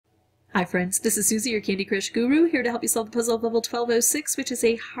Hi friends, this is Suzy, your Candy Crush Guru, here to help you solve the puzzle of level 1206, which is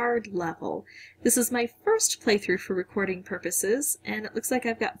a hard level. This is my first playthrough for recording purposes, and it looks like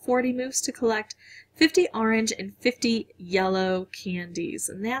I've got 40 moves to collect 50 orange and 50 yellow candies.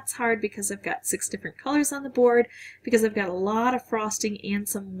 And that's hard because I've got 6 different colors on the board, because I've got a lot of frosting and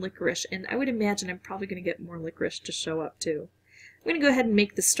some licorice, and I would imagine I'm probably going to get more licorice to show up too. I'm going to go ahead and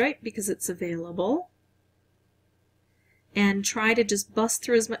make the stripe because it's available, and try to just bust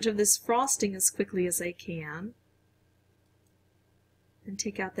through as much of this frosting as quickly as I can, and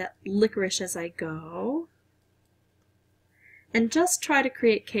take out that licorice as I go, and just try to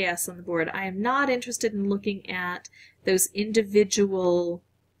create chaos on the board. I am not interested in looking at those individual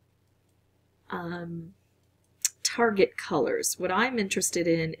target colors. What I'm interested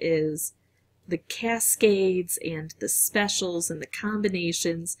in is the cascades and the specials and the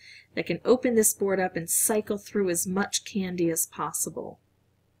combinations that can open this board up and cycle through as much candy as possible.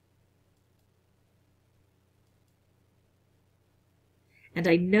 And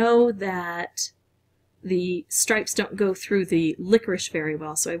I know that the stripes don't go through the licorice very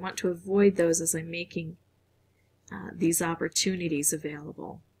well, so I want to avoid those as I'm making these opportunities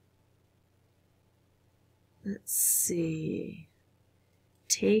available. Let's see.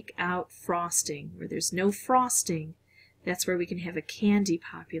 Take out frosting. Where there's no frosting, that's where we can have a candy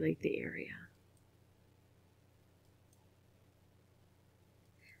populate the area.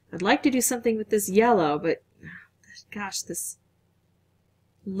 I'd like to do something with this yellow, but gosh, this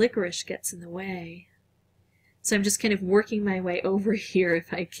licorice gets in the way. So I'm just kind of working my way over here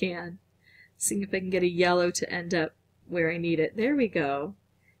if I can, seeing if I can get a yellow to end up where I need it. There we go.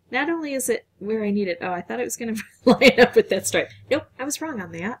 Not only is it where I need it, oh, I thought it was going to line up with that stripe. Nope, I was wrong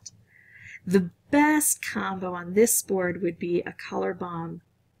on that. The best combo on this board would be a color bomb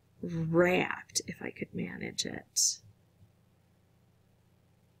wrapped, if I could manage it.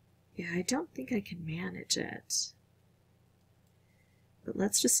 Yeah, I don't think I can manage it. But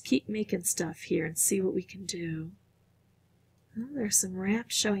let's just keep making stuff here and see what we can do. Oh, there's some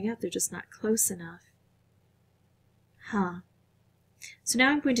wraps showing up. They're just not close enough. Huh. So now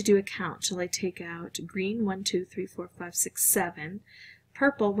I'm going to do a count. Shall I take out green 1, 2, 3, 4, 5, 6, 7,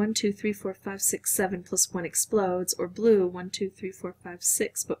 purple 1, 2, 3, 4, 5, 6, 7 plus 1 explodes, or blue 1, 2, 3, 4, 5,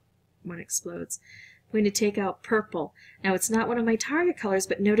 6 but 1 explodes. I'm going to take out purple. Now it's not one of my target colors,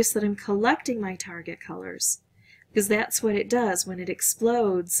 but notice that I'm collecting my target colors, because that's what it does. When it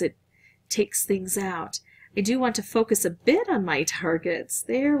explodes, it takes things out. I do want to focus a bit on my targets.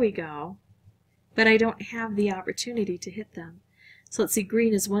 There we go. But I don't have the opportunity to hit them. So let's see,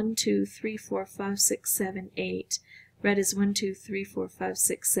 green is 1, 2, 3, 4, 5, 6, 7, 8. Red is 1, 2, 3, 4, 5,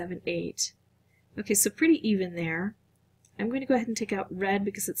 6, 7, 8. Okay, so pretty even there. I'm going to go ahead and take out red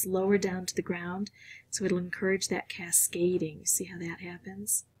because it's lower down to the ground, so it'll encourage that cascading. See how that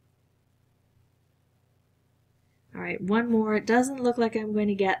happens? All right, one more. It doesn't look like I'm going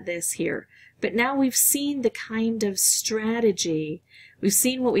to get this here, but now we've seen the kind of strategy. We've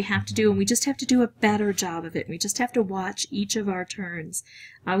seen what we have to do, and we just have to do a better job of it. We just have to watch each of our turns.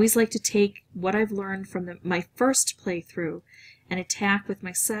 I always like to take what I've learned from my first playthrough and attack with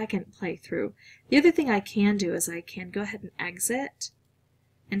my second playthrough. The other thing I can do is I can go ahead and exit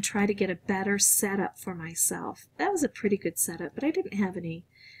and try to get a better setup for myself. That was a pretty good setup, but I didn't have any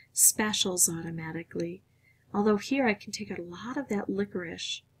specials automatically. Although here I can take out a lot of that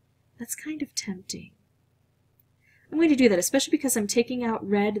licorice. That's kind of tempting. I'm going to do that, especially because I'm taking out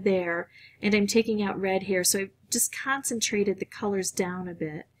red there, and I'm taking out red here, so I've just concentrated the colors down a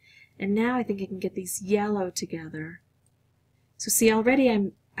bit. And now I think I can get these yellow together. So see, already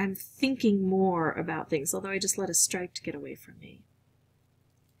I'm thinking more about things, although I just let a stripe to get away from me.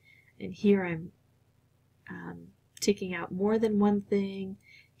 And here I'm taking out more than one thing,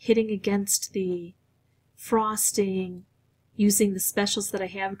 hitting against the frosting, using the specials that I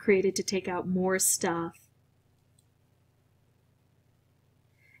have created to take out more stuff.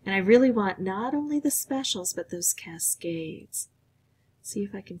 And I really want not only the specials, but those cascades. See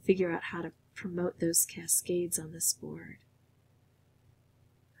if I can figure out how to promote those cascades on this board.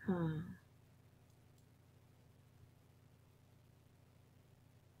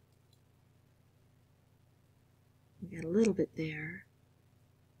 We got a little bit there.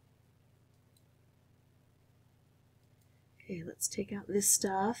 Okay, let's take out this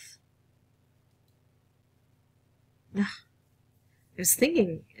stuff. I was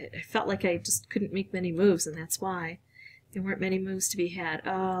thinking, I felt like I just couldn't make many moves, and that's why. There weren't many moves to be had.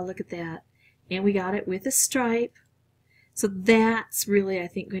 Oh, look at that. And we got it with a stripe. So that's really, I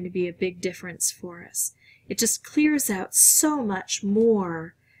think, going to be a big difference for us. It just clears out so much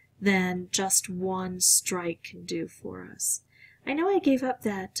more than just one strike can do for us. I know I gave up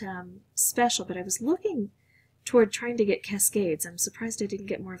that special, but I was looking toward trying to get cascades. I'm surprised I didn't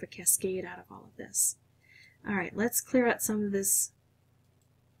get more of a cascade out of all of this. Alright, let's clear out some of this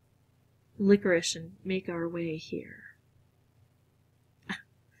licorice and make our way here.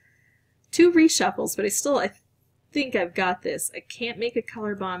 2 reshuffles, but I think I've got this. I can't make a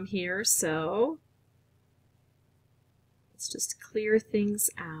color bomb here, so let's just clear things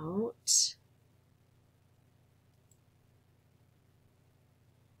out.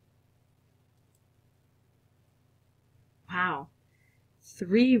 Wow.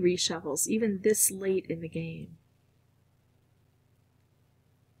 3 reshuffles, even this late in the game.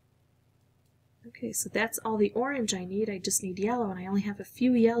 Okay, so that's all the orange I need. I just need yellow, and I only have a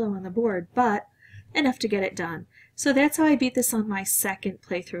few yellow on the board, but enough to get it done. So that's how I beat this on my second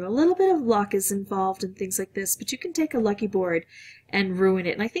playthrough. A little bit of luck is involved in things like this, but you can take a lucky board and ruin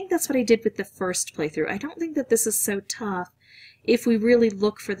it. And I think that's what I did with the first playthrough. I don't think that this is so tough if we really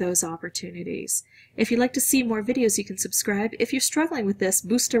look for those opportunities. If you'd like to see more videos, you can subscribe. If you're struggling with this,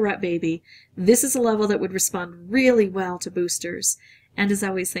 booster up, baby. This is a level that would respond really well to boosters. And as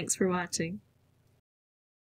always, thanks for watching.